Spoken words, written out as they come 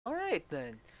Alright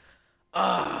then.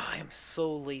 I am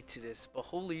so late to this, but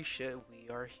holy shit, we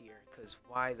are here, cause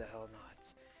why the hell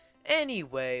not?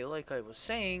 Anyway, like I was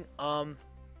saying, or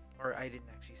I didn't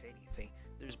actually say anything.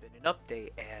 There's been an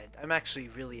update, and I'm actually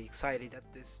really excited that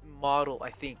this model, I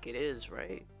think it is,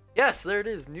 right? Yes, there it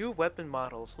is, new weapon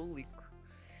models,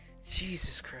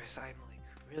 Jesus Christ, I'm like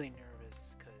really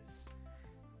nervous, cause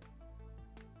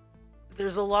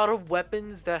there's a lot of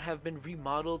weapons that have been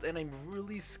remodeled, and I'm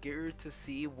really scared to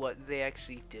see what they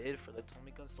actually did for the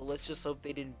Tommy gun. So let's just hope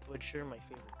they didn't butcher my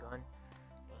favorite gun.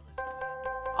 But let's go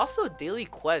ahead. Also, daily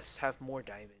quests have more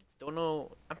diamonds. Don't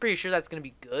know. I'm pretty sure that's gonna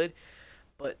be good,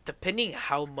 but depending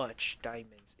how much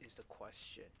diamonds is the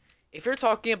question. If you're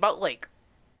talking about like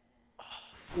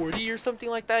 40 or something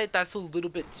like that, that's a little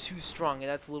bit too strong and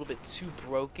that's a little bit too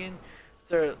broken.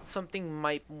 So something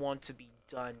might want to be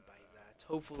done by that.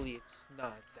 Hopefully it's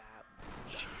not that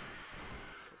much.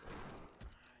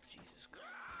 Jesus Christ.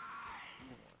 Who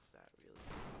wants that really?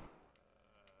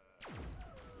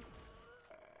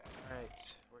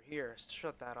 Alright, we're here.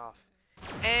 Shut that off.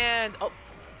 And oh,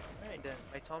 alright then.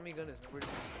 My Tommy gun is nowhere to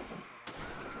be.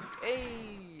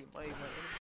 Hey, my enemy.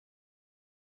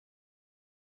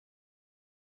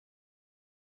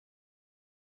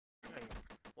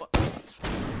 What?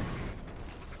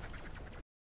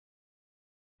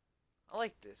 I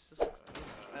like this. This looks nice.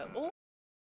 Oh.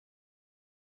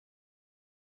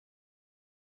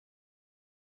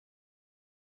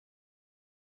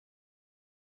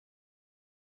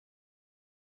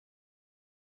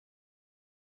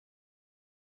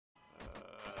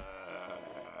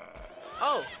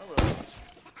 Oh, hello.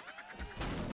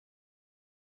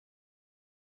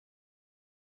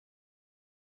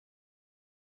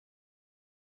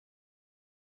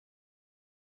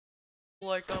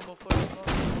 Like I'm a fucking.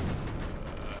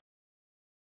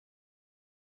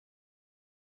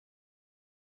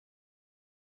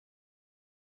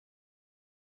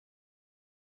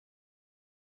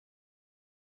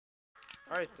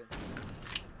 Alright then.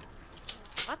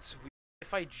 That's weird.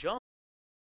 If I jump.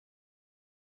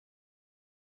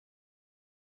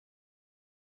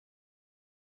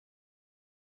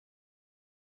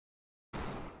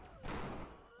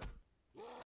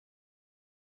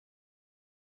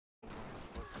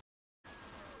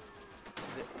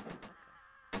 Is it?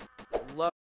 Okay.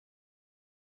 Love.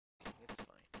 It's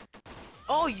fine.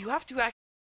 Oh, you have to act.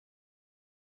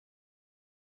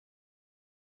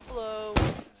 Hello.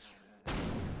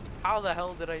 How the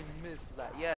hell did I miss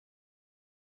that? Yeah.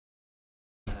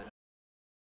 Yeah,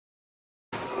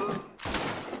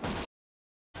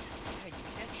 you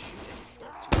can't shoot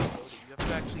anymore to reload it. You have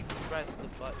to actually press the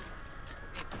button.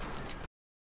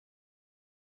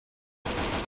 I'm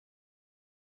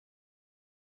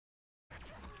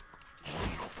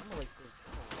gonna like this.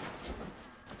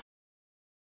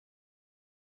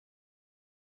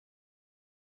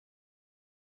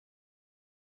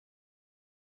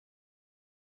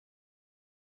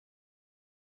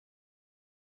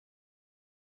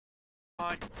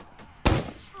 On.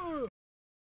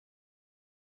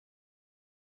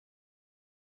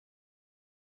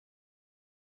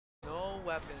 No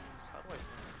weapons. How do I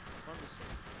run this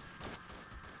thing?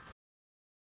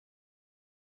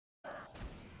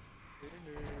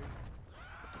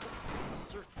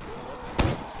 Search for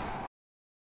weapons.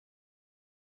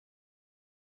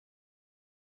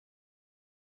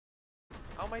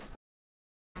 How am I supposed to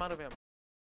come out of ammo?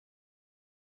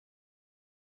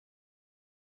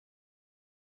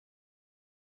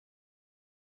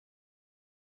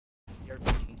 The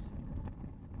RPGs.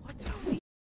 What? How is he?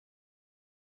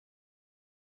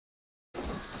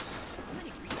 How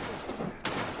many refills do I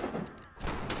have?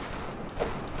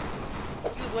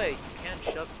 Either way, you can't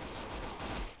shove this.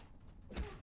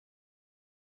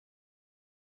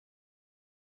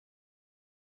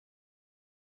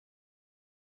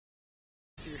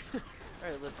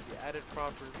 Alright, let's see. Added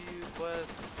proper view, quest.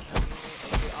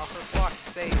 Okay, offer block,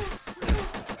 save.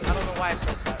 I don't know why I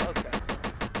pressed that. Okay.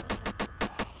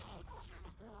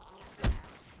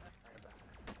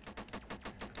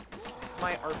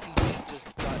 My RPG just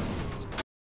got.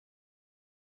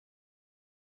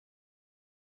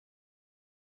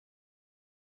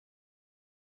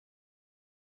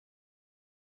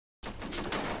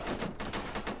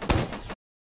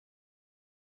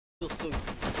 Feels so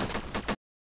useless.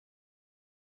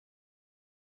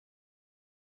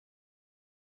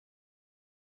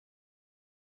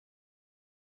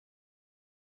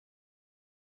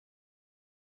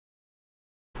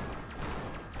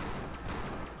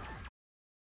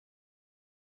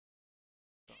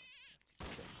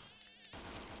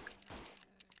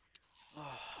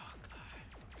 Oh, God.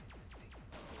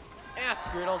 Ah,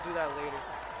 screw it, I'll do that later.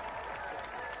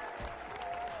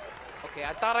 Okay,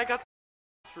 I thought I got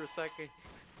for a second.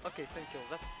 Okay, 10 kills.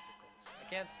 That's typical. I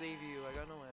can't save you. I got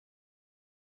no ammo.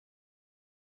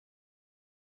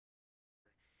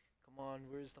 Come on,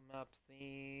 where's the map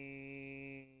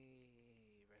thing?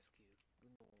 Rescue.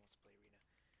 No one wants to play arena.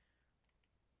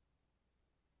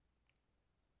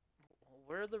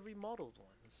 Where are the remodeled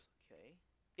ones? Okay.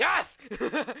 Yes!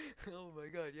 Oh my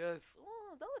god, yes.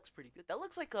 Oh, that looks pretty good. That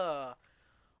looks like a...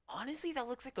 Honestly, that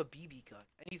looks like a BB gun.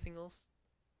 Anything else?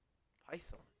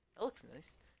 Python. That looks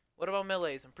nice. What about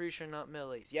melees? I'm pretty sure not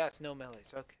melees. Yes, no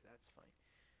melees. Okay, that's fine.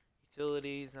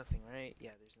 Utilities, nothing, right?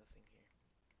 Yeah, there's nothing here.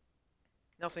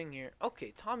 Nothing here.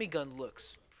 Okay, Tommy gun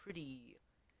looks pretty...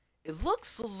 It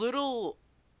looks a little...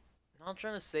 I'm not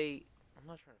trying to say... I'm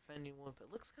not trying to offend anyone, but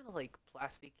it looks kind of like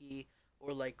plasticky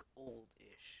or like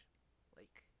old-ish.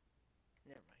 Like...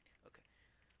 Never mind. Okay.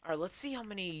 Alright, let's see how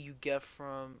many you get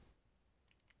from...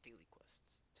 Daily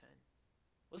quests. 10.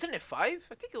 Wasn't it 5?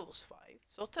 I think it was 5.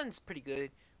 So 10's pretty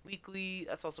good. Weekly,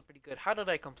 that's also pretty good. How did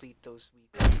I complete those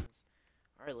weekly ones?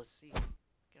 Alright, let's see. Get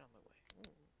on my way. Ooh.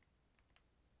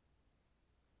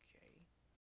 Okay.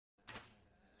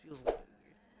 This feels a little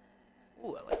bit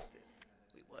weird. Ooh, I like this.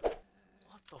 Wait, what?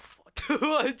 What the fuck?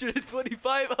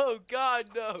 225? Oh god,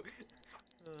 no!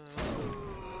 Alright,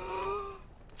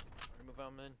 move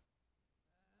out, man.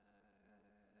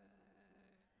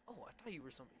 Oh, I thought you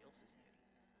were somebody else's Yeti.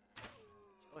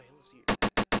 Oh, he was here.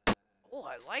 Oh,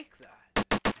 I like that.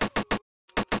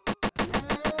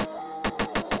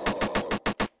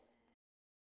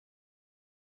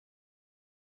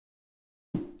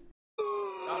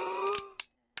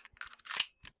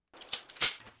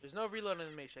 There's no reload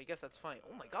animation. I guess that's fine.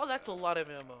 Oh my god, that's a lot of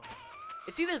ammo.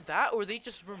 It's either that or they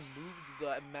just removed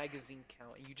the magazine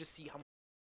count and you just see how much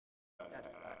that's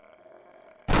that.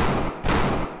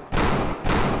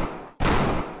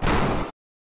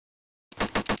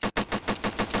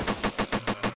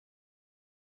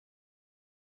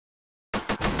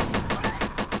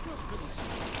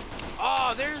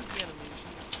 Oh, there's the animation.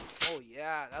 Oh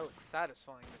yeah, that looks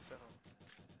satisfying as hell.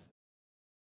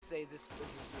 Say this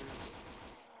deserves.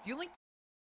 Do you like?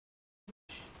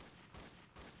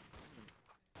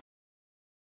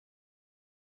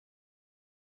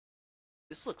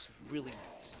 This looks really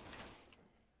nice.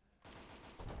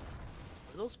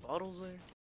 Are those bottles there?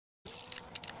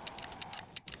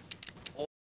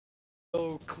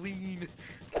 Oh, clean.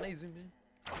 Can I zoom in?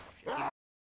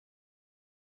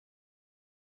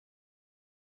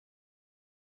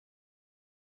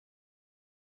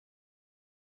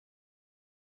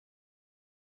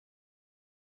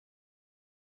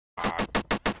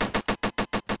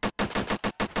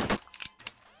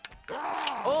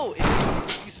 Oh,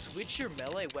 if you switch your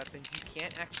melee weapons, you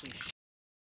can't actually shoot.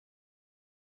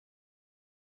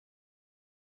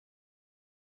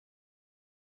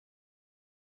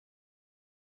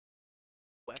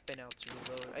 Weapon out to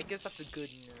reload. I guess that's a good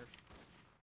nerf.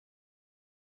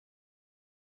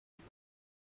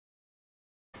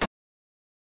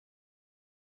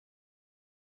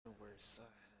 Worse.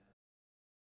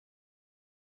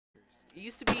 It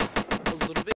used to be a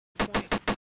little bit point.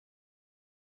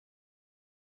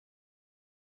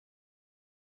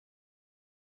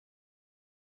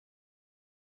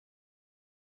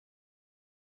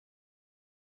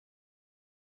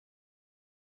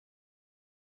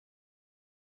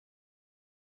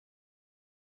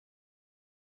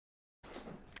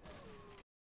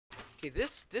 Okay,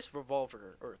 this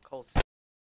revolver or Colt.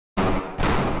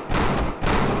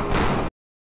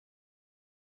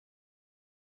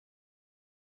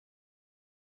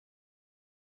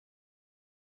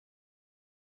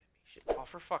 Shit. Oh,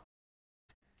 for fuck.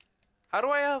 How do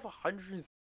I have 100?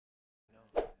 No.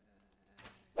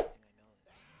 I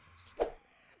know.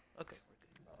 Okay, we're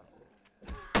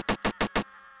good.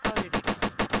 Oh, you're dead.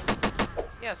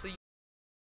 Yeah, so you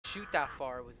shoot that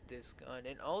far with this gun,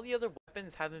 and all the other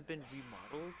weapons haven't been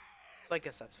remodeled, so I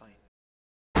guess that's fine.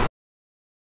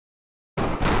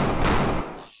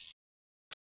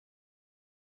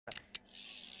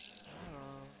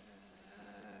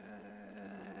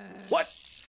 What?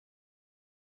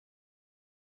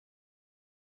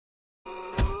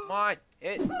 Come on,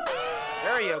 hit.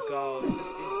 There you go. It just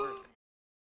didn't work.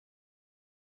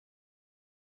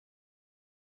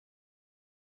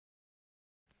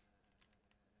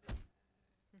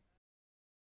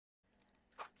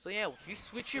 So yeah, if you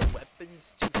switch your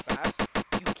weapons too fast,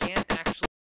 you can't actually.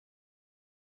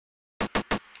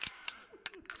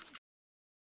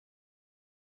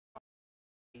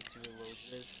 Need to reload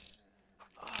this.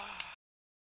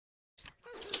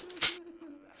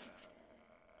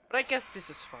 But I guess this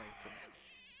is fine for me.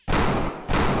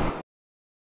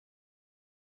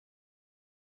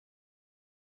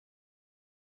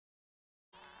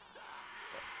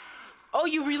 Oh,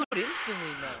 you reload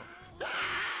instantly now.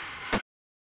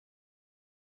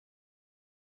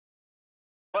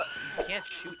 What? You can't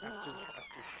shoot after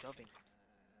shoving.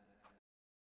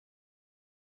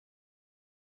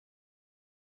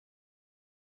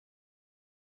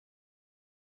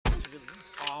 It's really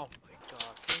instant. Oh my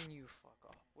god, can you fuck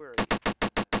off? Where are you?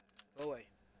 Go away.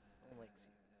 No one likes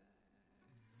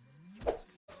you.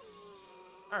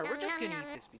 Alright, we're just gonna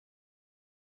eat this.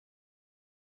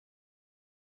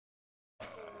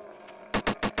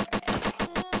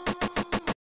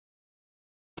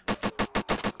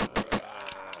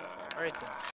 Alright then.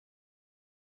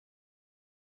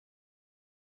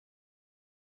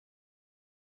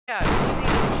 Yeah, I really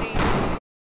think it'll change a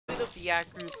bit of the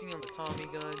accuracy on the Tommy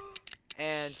gun.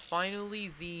 And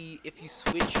finally, if you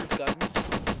switch your guns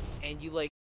and you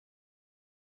like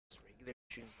regular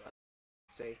shooting button,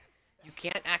 say you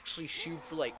can't actually shoot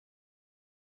for like.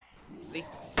 See? You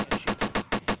can't shoot.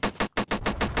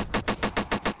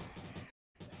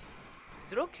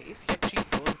 Is it okay if you actually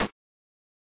go and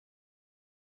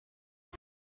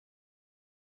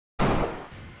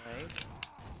right?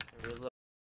 Reload.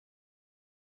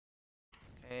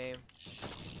 Okay.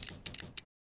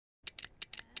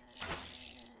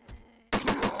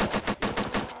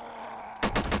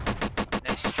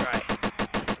 Nice try.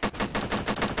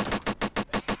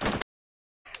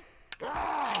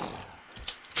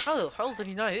 How the hell did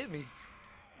he not hit me?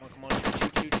 Come on,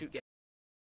 shoot. Yeah.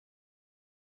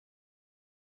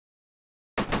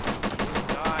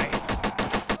 Die.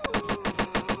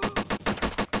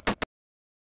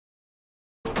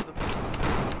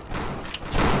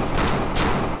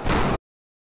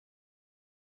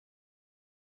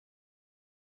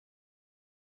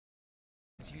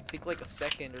 So you take like a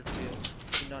second or two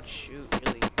to not shoot,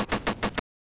 really.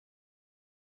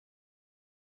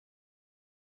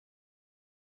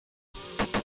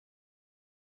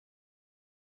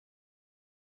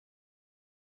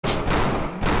 It's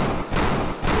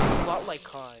a lot like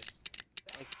COD.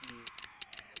 Like the...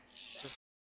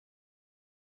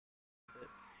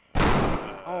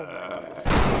 Oh my god.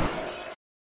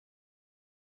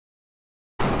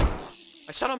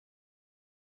 I shot him.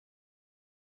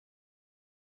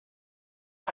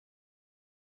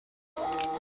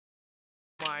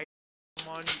 My... Come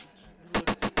on.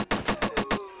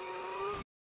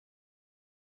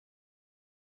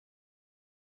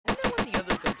 I wonder when the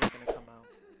other guns are gonna come out.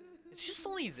 It's just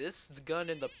only this gun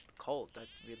and the Colt that's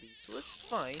released, so it's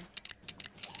fine.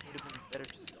 Would have been better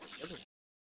to see all the other.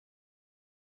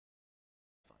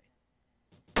 Fine.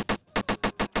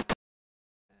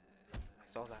 I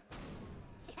saw that.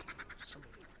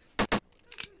 Somebody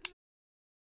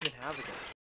didn't have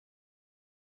against.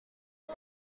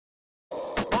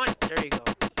 Come on, there you go.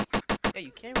 Yeah,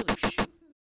 you can't really shoot.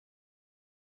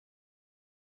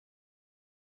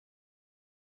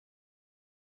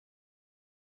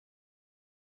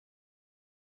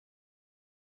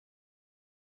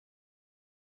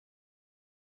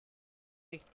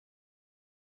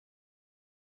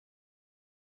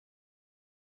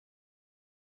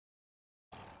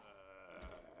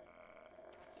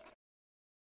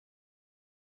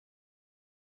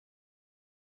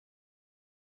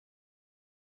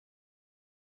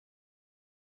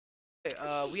 Okay,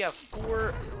 we have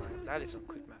 4. That is some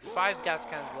quick math. 5 gas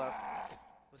cans left.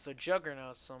 With a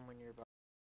juggernaut somewhere nearby.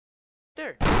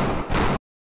 There.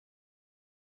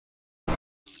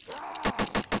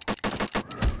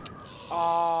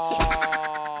 Oh,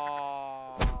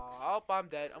 I'm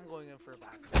dead. I'm going in for a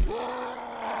bath.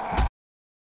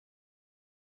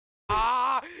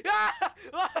 Ah!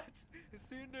 What?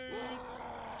 Sinners!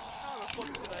 How the fuck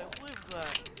did I live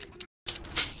that?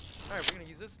 Alright, we're gonna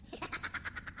use this.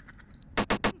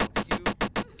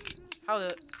 How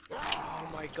the... Oh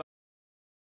my god.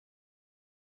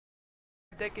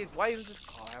 Decades, why isn't this...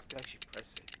 Oh, I have to actually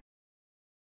press it.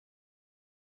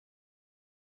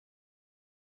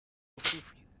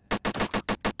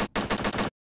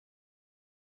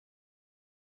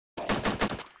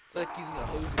 It's like using a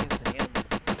hose against an animal.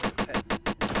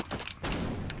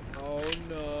 Oh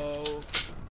no.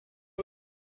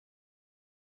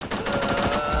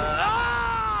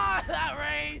 That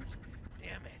range!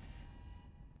 Damn it.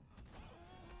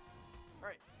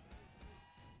 Alright.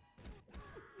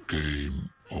 Game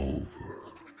over.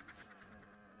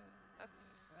 That's...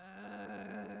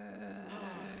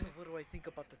 So what do I think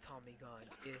about the Tommy gun?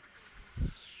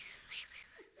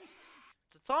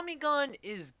 The Tommy gun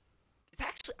is... It's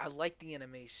actually... I like the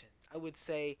animation. I would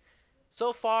say...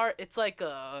 So far, it's like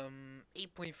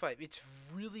 8.5. It's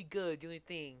really good. The only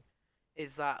thing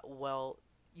is that, well,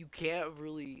 you can't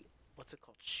really... What's it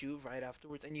called? Shoot right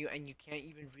afterwards. And you can't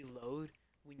even reload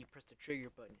when you press the trigger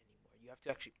button anymore. You have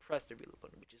to actually press the reload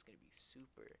button, which is going to be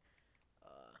super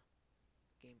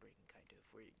game breaking kind of,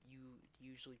 where you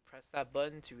usually press that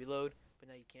button to reload, but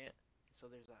now you can't. So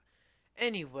there's that.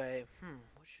 Anyway,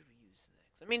 what should we use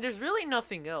next? I mean, there's really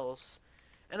nothing else,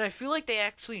 and I feel like they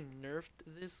actually nerfed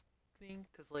this thing,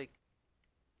 because like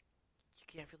you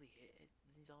can't really hit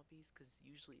these zombies, because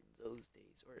usually in those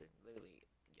days, or literally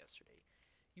yesterday,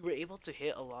 you were able to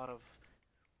hit a lot of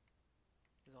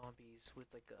zombies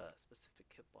with like a specific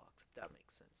hitbox, if that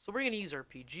makes sense. So we're gonna use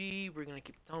RPG. We're gonna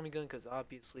keep the Tommy gun because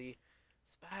obviously,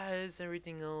 spaz,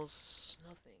 everything else,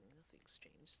 nothing's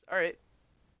changed. All right,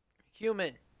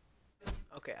 human.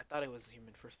 Okay, I thought it was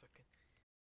human for a second.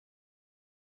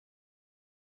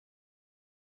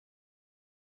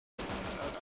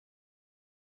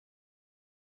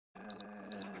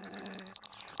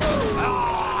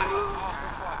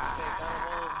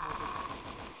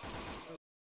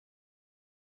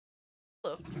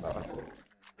 Hello. What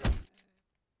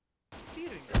are you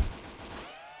doing?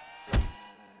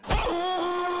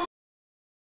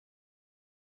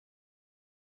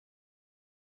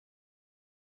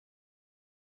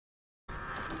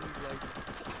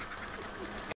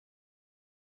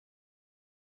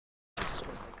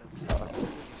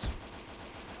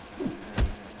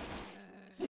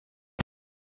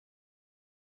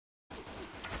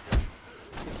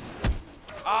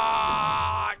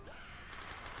 Ah!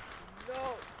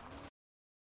 No!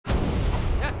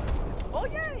 Yes! Oh,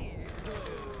 yay!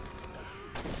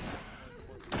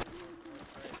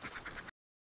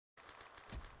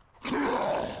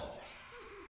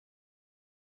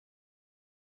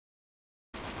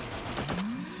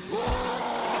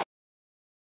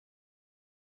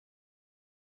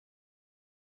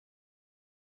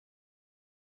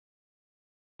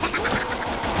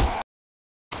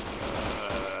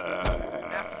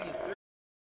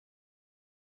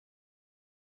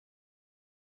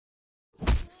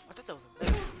 I thought that was a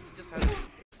mega. He just has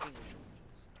extinguisher.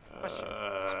 Question.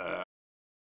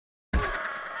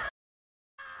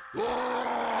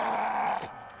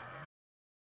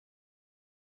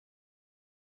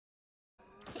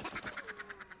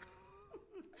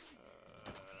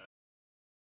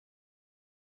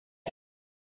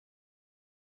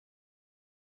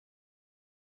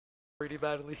 Pretty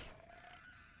badly.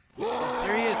 Oh,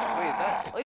 there he is. Wait, is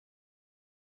that? Wait.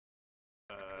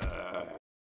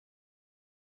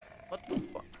 What the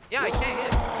fuck? Yeah, I can't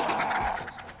hit.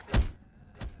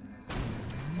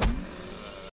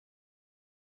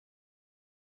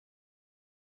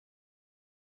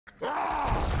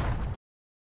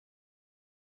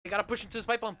 You gotta push into his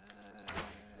pipe bomb.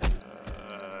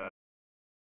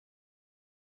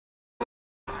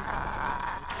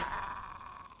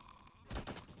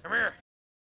 Come here.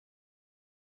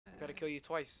 Gotta kill you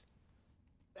twice.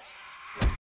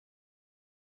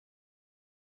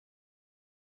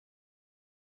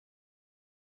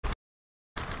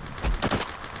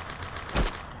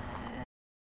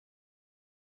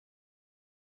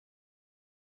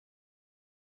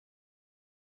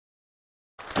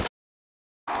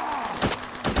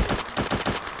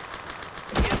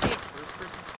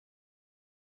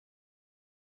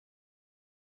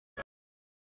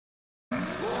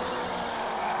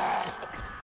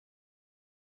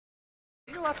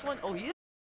 The last one? Oh, he is?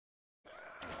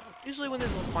 Usually when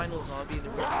there's a final zombie in the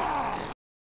room.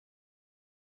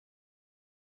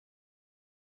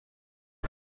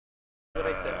 What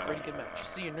I said, pretty good match.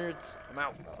 See you nerds, I'm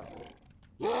out.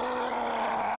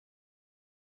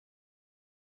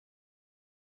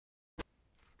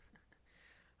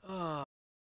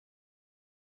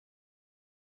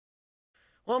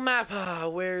 Well, map,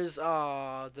 where's,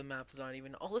 the map's not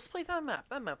even, oh, let's play that map.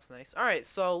 That map's nice. Alright,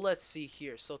 so let's see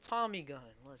here. So, Tommy gun,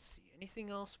 let's see.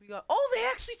 Anything else we got? Oh, they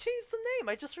actually changed the name!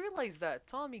 I just realized that.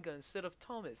 Tommy gun instead of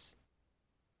Thomas.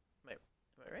 Am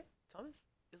I right? Thomas?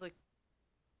 It's like,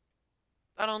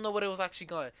 I don't know what it was actually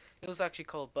called. It was actually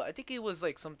called, but I think it was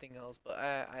like something else, but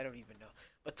I don't even know.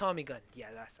 But Tommy gun,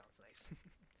 yeah, that sounds nice.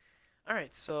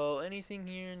 Alright, so anything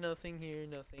here, nothing here,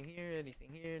 nothing here,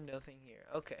 anything here, nothing here.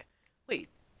 Okay. Wait.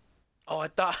 Oh, I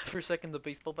thought for a second the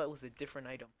baseball bat was a different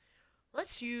item.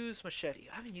 Let's use machete.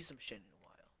 I haven't used a machete in a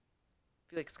while. I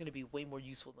feel like it's going to be way more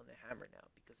useful than the hammer now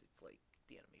because it's like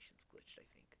the animation's glitched, I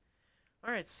think.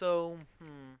 Alright, so,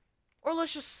 or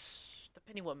let's just,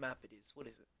 depending what map it is. What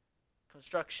is it?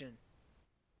 Construction.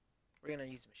 We're going to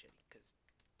use the machete because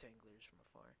tanglers from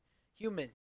afar. Human.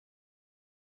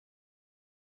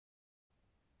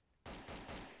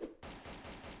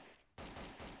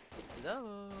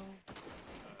 Hello.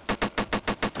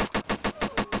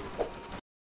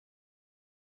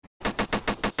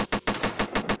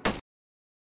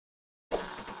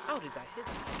 How did that hit?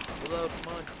 Hello,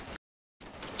 come on.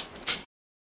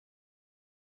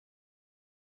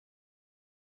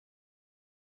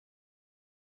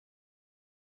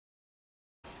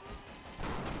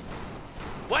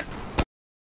 What?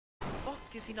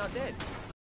 Fuck, is he not dead?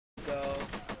 Go.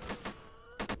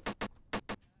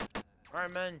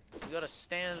 Alright, man. We gotta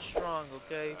stand strong,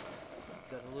 okay?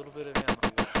 Got a little bit of ammo.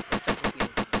 Technically,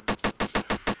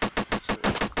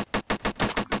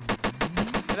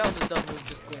 that was a dumb move,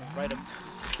 just going right up to.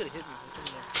 He could have hit me.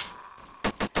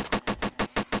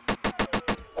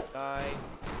 Die.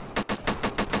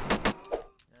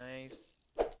 Nice.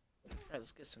 Alright,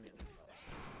 let's get some ammo.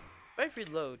 If I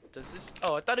reload, does this?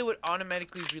 Oh, I thought it would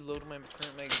automatically reload my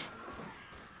current magazine.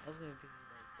 I was gonna be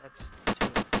like, that's too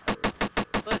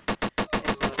powerful, but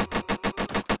it's not.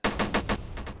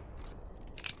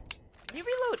 Can you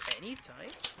reload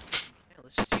anytime? Yeah,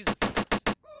 let's just use it.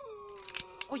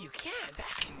 Oh, you can.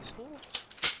 That's useful.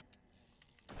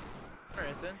 All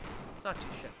right then. It's not too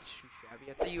shabby.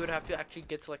 I thought you would have to actually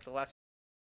get to like the last.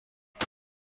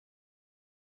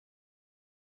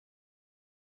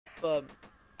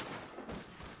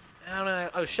 I don't know,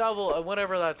 a shovel,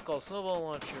 whatever that's called, snowball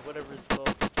launcher, whatever it's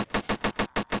called.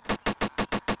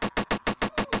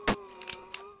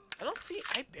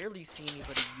 I barely see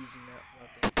anybody using that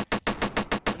weapon.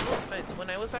 And no offense, when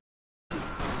I was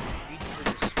reading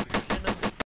the description of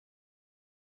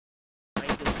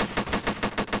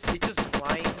it just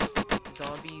blinds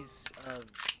zombies.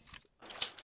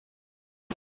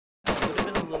 It would have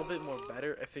been a little bit more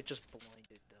better if it just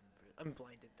blinded them.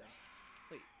 Blinded them.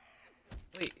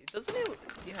 Wait, doesn't it?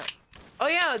 Yeah. Oh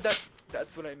yeah,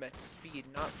 that's what I meant. Speed,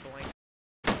 not blind.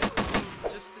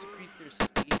 Just decrease their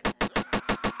speed.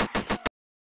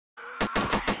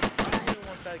 I don't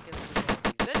want that against the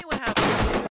zombies. Then it would have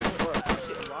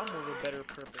actually a lot more of a better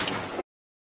purpose.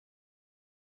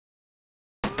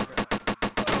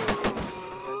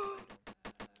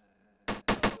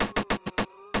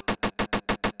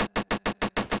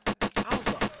 How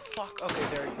the fuck? Okay,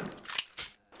 there you go.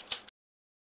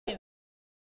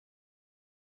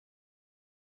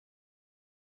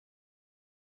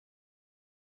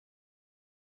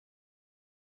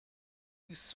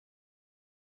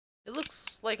 It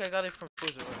looks like I got it from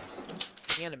Toys R Us.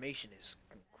 The animation is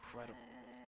incredible.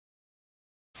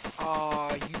 Oh,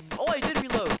 I did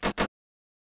reload.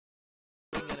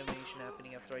 Animation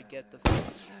happening after I get the thing.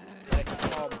 Like,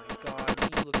 oh my god,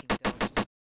 me looking down just...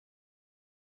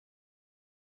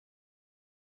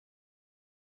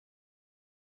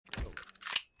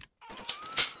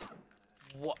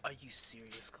 What? Are you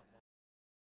serious? Come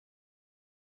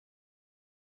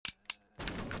on.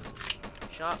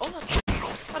 Shot. Oh, not.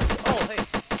 Oh, hey.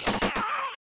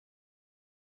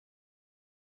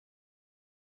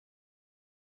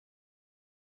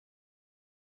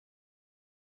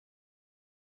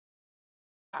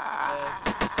 Oh,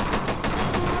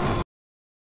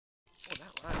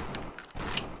 that one.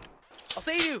 I'll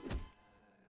save you.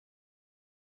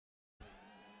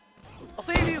 I'll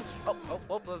save you.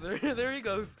 Oh, there he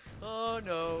goes. Oh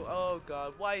no. Oh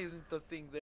god. Why isn't the thing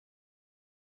there?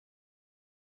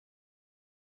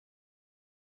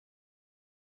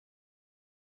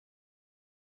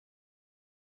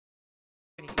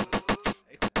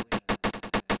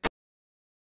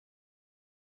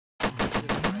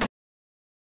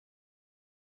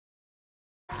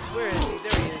 Where is he?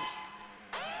 There he is.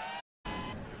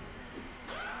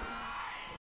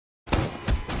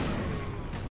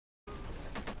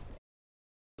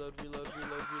 Reload.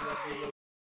 Okay.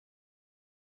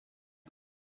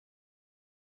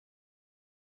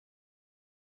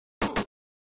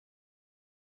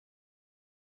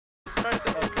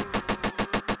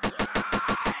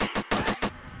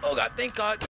 Oh god, thank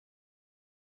god.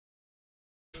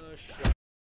 Oh shit.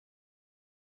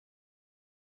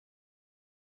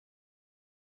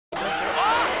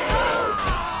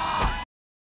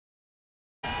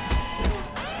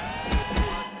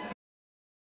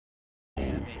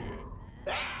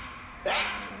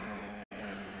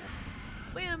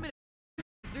 Wait a minute.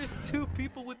 There's two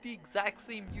people with the exact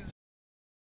same user.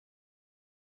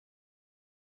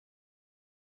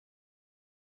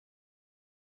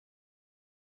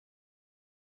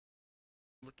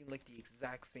 Looking like the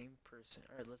exact same person.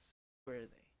 Alright, let's. Where are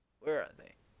they? Where are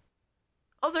they?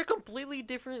 Oh, they're completely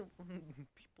different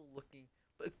people looking,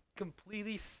 but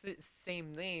completely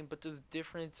same name, but just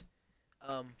different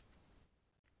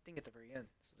thing at the very end.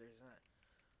 So there's that.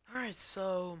 Alright,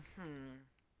 so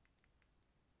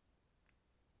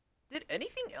did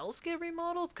anything else get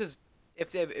remodeled? Cause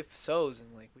if so, then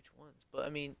like which ones? But I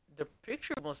mean, the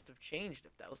picture must have changed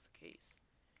if that was the case.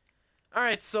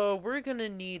 Alright, so we're gonna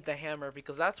need the hammer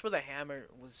because that's where the hammer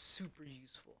was super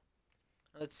useful.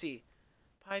 Let's see.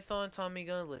 Python, Tommy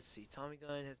gun. Let's see. Tommy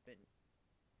gun has been.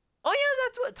 Oh yeah,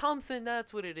 that's what Thompson.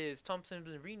 That's what it is. Thompson has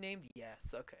been renamed.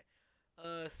 Yes. Okay.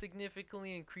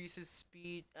 Significantly increases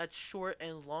speed at short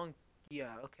and long.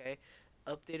 Yeah, okay.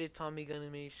 Updated Tommy gun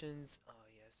animations. Oh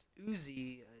yes,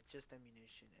 Uzi, just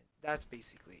ammunition, and that's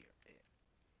basically it.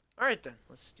 All right then,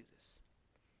 let's do this.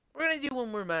 We're gonna do one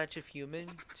more match of human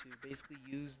to basically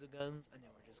use the guns, and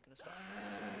then we're just gonna stop.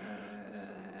 So,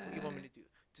 what do you want me to do?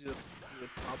 Do a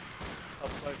top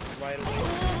five right away.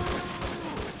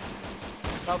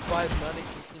 Top five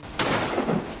non-existent.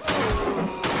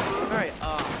 All right.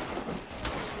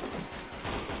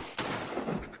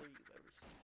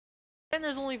 And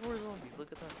there's only 4 zombies.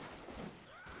 Look at that.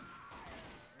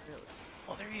 Really?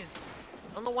 Oh, there he is.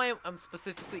 I don't know why I'm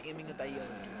specifically aiming at that yellow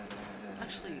dude.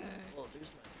 Actually, well,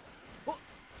 there's my. Oh!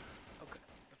 Okay,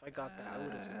 if I got that, I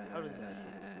would have. How did that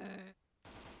hit?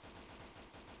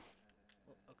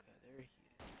 Oh, okay, there he is.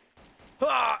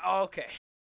 Ah! Okay.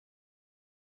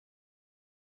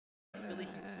 Really,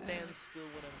 he stands still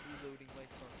when I'm reloading my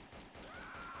tongue.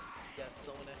 Yes,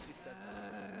 someone actually said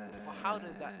that. Well, how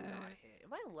did that not hit?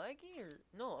 Am I laggy or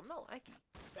no? I'm not laggy.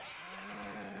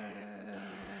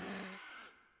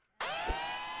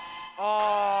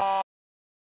 Oh,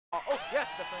 oh yes,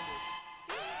 defender.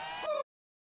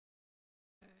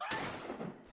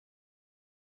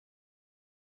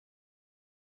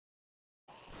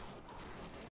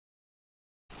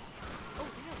 Oh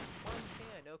yeah, one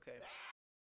can. Okay.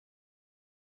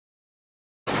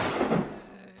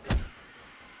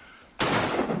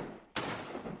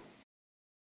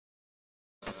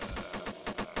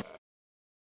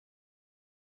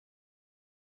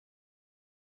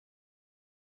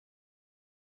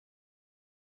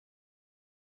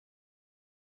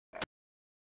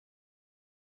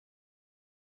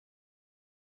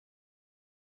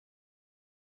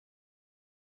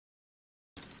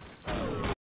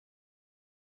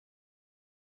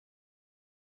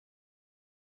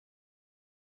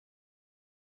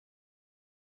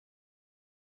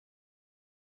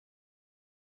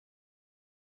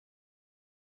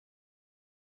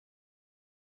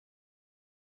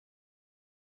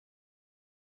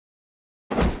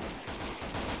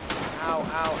 Ow,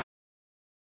 ow.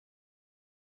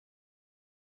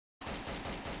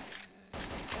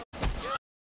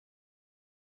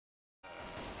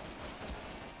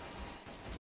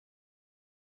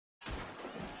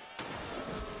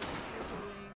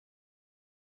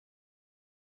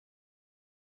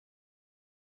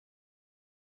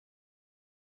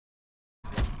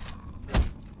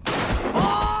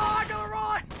 Oh, I gotta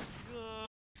run!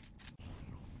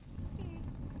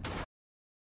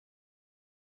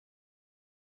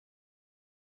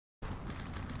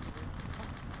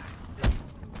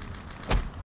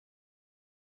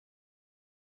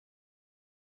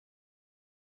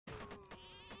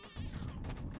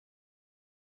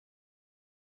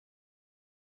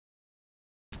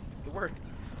 It worked.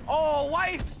 Oh, why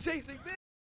is he chasing me?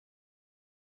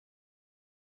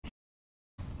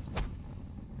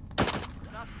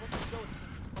 You're not supposed to go.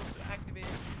 You're supposed to activate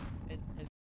it and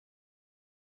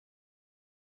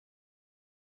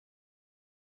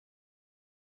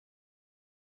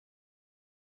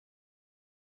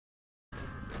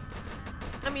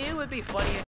I mean, it would be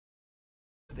funny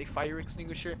if a fire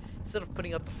extinguisher instead of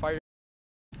putting out the fire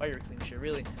extinguisher.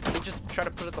 Really, they just try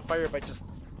to put out the fire by just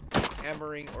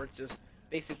hammering or just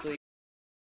basically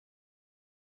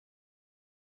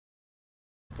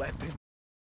weapon.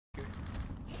 I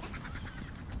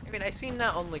mean, I've seen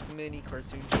that on like many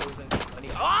cartoon shows and it's funny.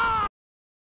 Ah!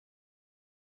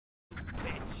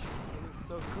 Bitch, it was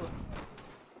so close.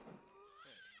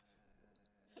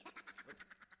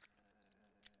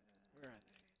 Where are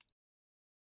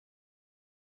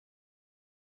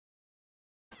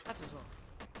they? That's his own.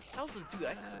 That was the dude.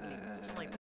 I couldn't even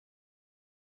snipe.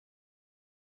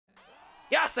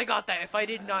 Yes, I got that. If I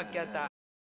did not get that.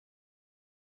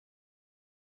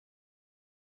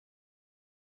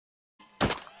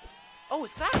 Oh,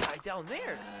 it's that guy down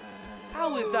there.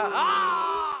 How is that?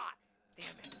 Ah! Damn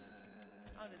it.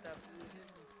 How did that blue hit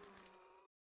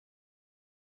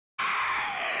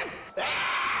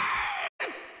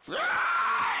me?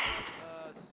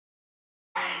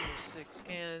 6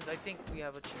 cans. I think we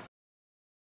have a chance.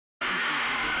 He sees me.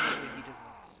 There's no way he does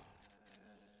not see me.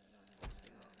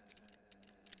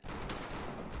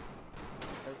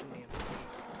 Start to me.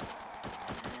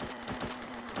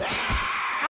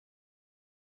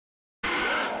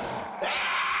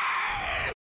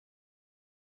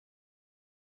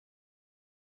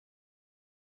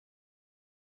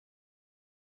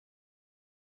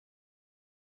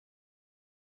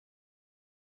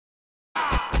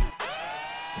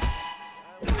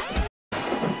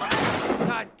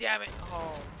 God damn it!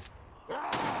 Oh.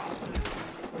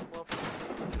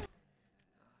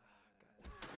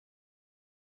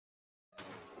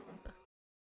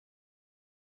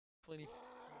 20.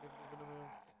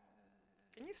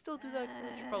 Can you still do that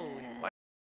glitch? Probably. Why?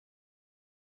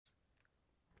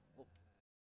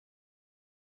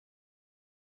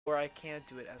 Or I can't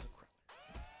do it as a crowd.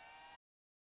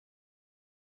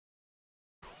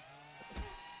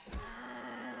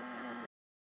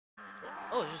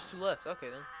 Oh, there's just 2 left. Okay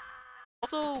then.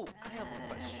 Also, I have a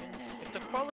question. If the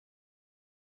crawler.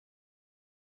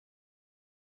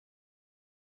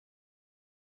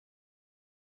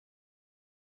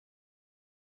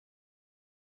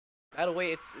 By the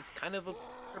way, it's kind of a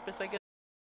purpose, I guess.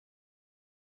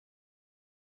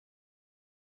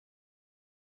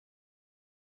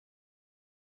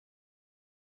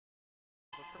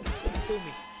 Kill me.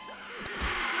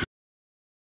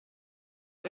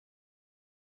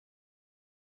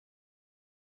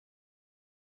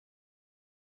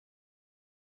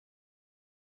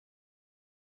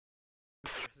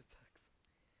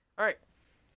 Alright.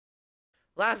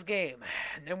 Last game.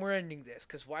 And then we're ending this,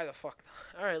 because why the fuck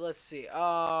not? Alright, let's see.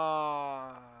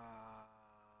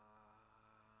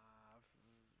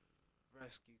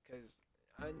 Rescue, because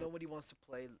nobody wants to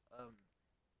play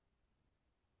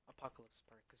Apocalypse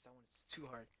Park, because that one's too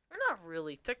hard. Or not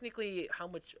really. Technically, how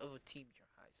much of a team your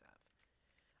guys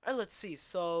have. Alright, let's see.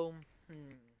 So,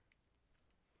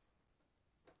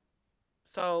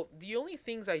 So, the only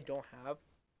things I don't have.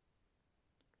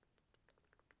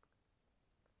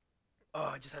 Oh,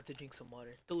 I just had to drink some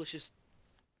water. Delicious.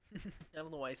 I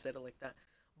don't know why I said it like that.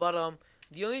 But,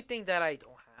 the only thing that I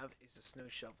don't have is the snow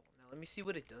shovel. Now, let me see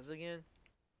what it does again.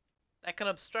 That can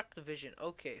obstruct the vision.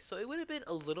 Okay, so it would have been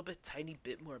a little bit tiny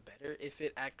bit more better if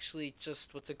it actually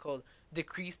just, what's it called,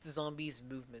 decreased the zombies'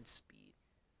 movement speed.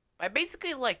 By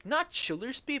basically, like, not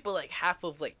Chiller's speed, but, like, half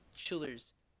of, like,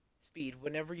 Chiller's speed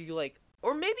whenever you, like,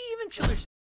 or maybe even Chiller's.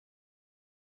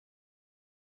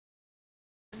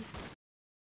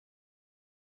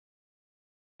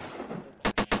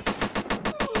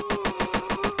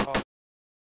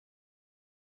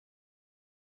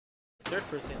 Third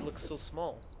person looks so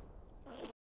small.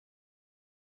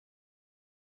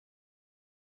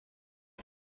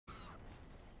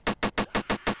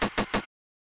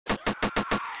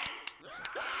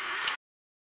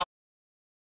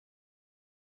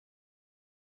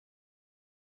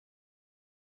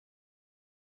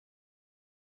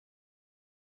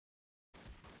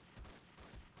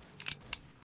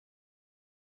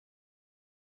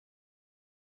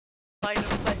 Line of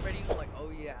sight ready. I'm like, oh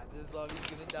yeah, this zombie's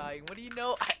gonna die. And what do you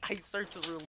know? I start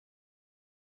to real.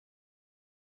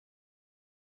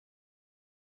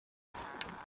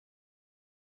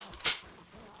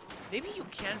 Maybe you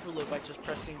can reload by just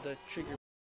pressing the trigger.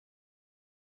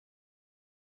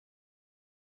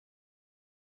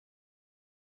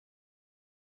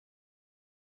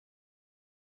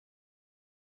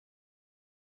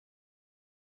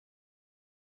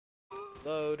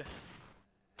 Load.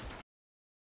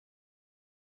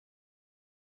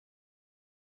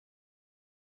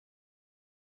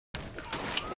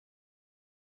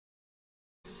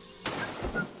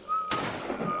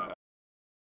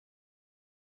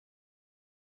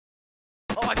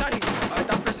 Oh, I got him. I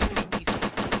thought for a second he easy.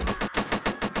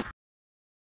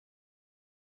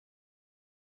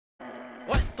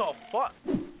 What the fuck?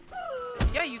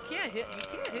 Yeah, you can't hit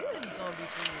any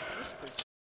zombies when you're first person.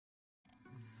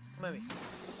 Come at me.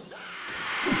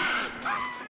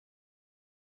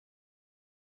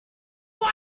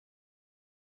 What?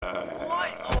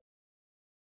 What? Oh.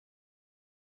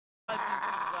 I didn't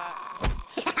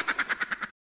think that.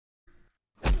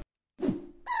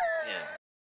 Yeah.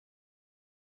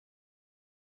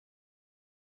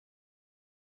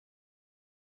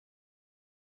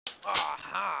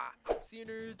 Aha! See you,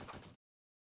 nerds.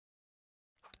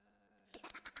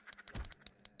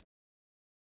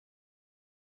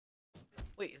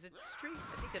 Wait, is it street?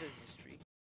 I think it is a street.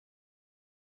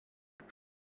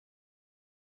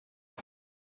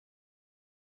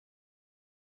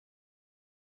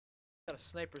 Got a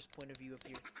sniper's point of view up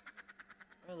here.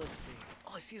 Alright, let's see.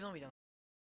 Oh, I see a zombie down.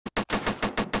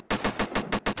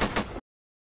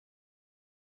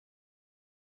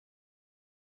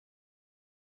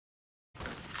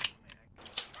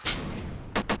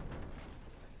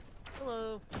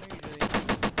 Hello, how are you doing?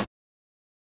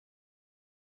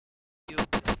 You.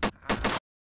 Ah.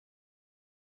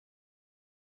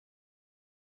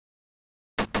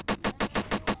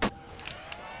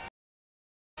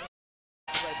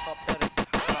 I popped out of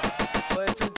but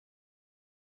it turns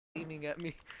aiming at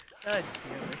me. God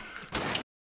damn it.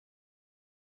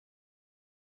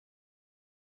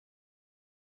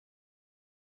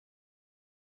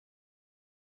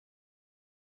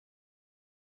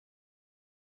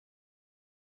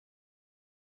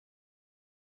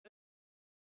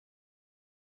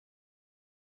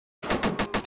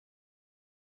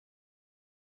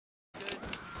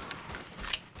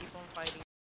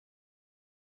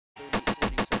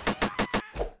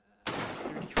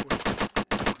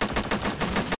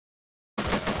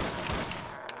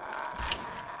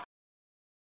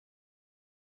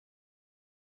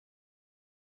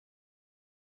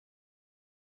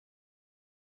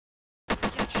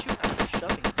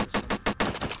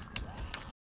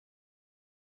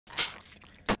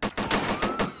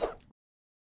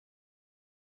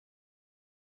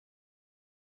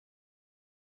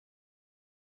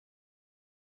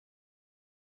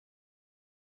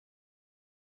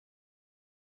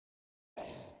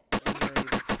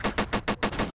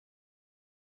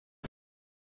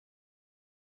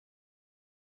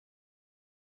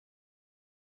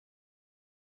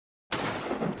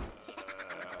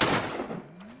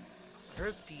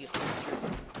 are the hunters?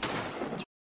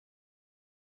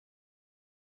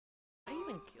 Did I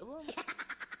even kill him?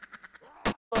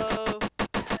 Hello?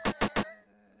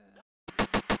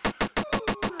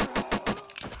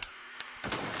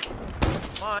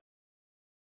 Come on.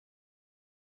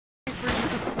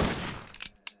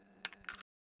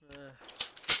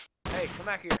 Hey, come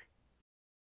back here.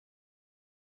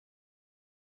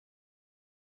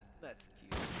 That's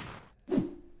cute.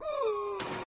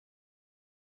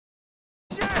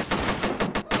 Shit!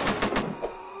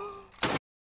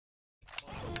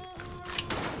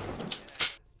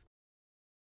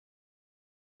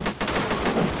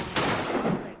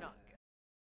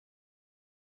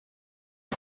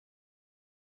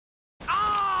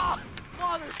 Ah!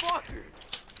 Motherfucker!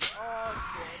 Oh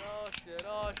shit, oh shit,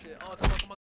 oh shit. Oh, come on,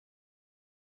 come on.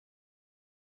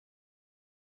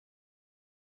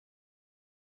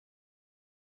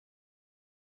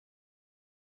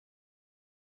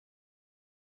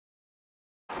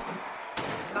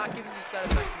 It's not giving you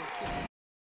satisfaction.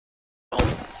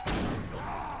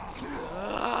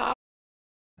 Ah!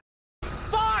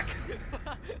 Fuck!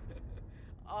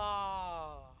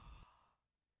 Ah.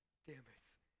 Damn it.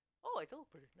 Oh, I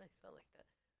teleported. Nice, I like that.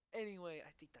 Anyway,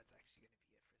 I think that's actually gonna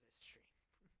be it for this stream.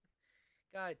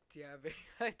 God damn it.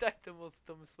 I died the most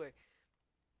dumbest way.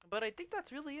 But I think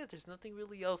that's really it. There's nothing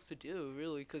really else to do,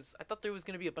 really, because I thought there was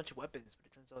gonna be a bunch of weapons, but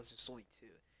it turns out it's just only 2.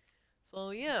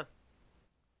 So yeah.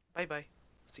 Bye bye.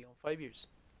 See you in 5 years.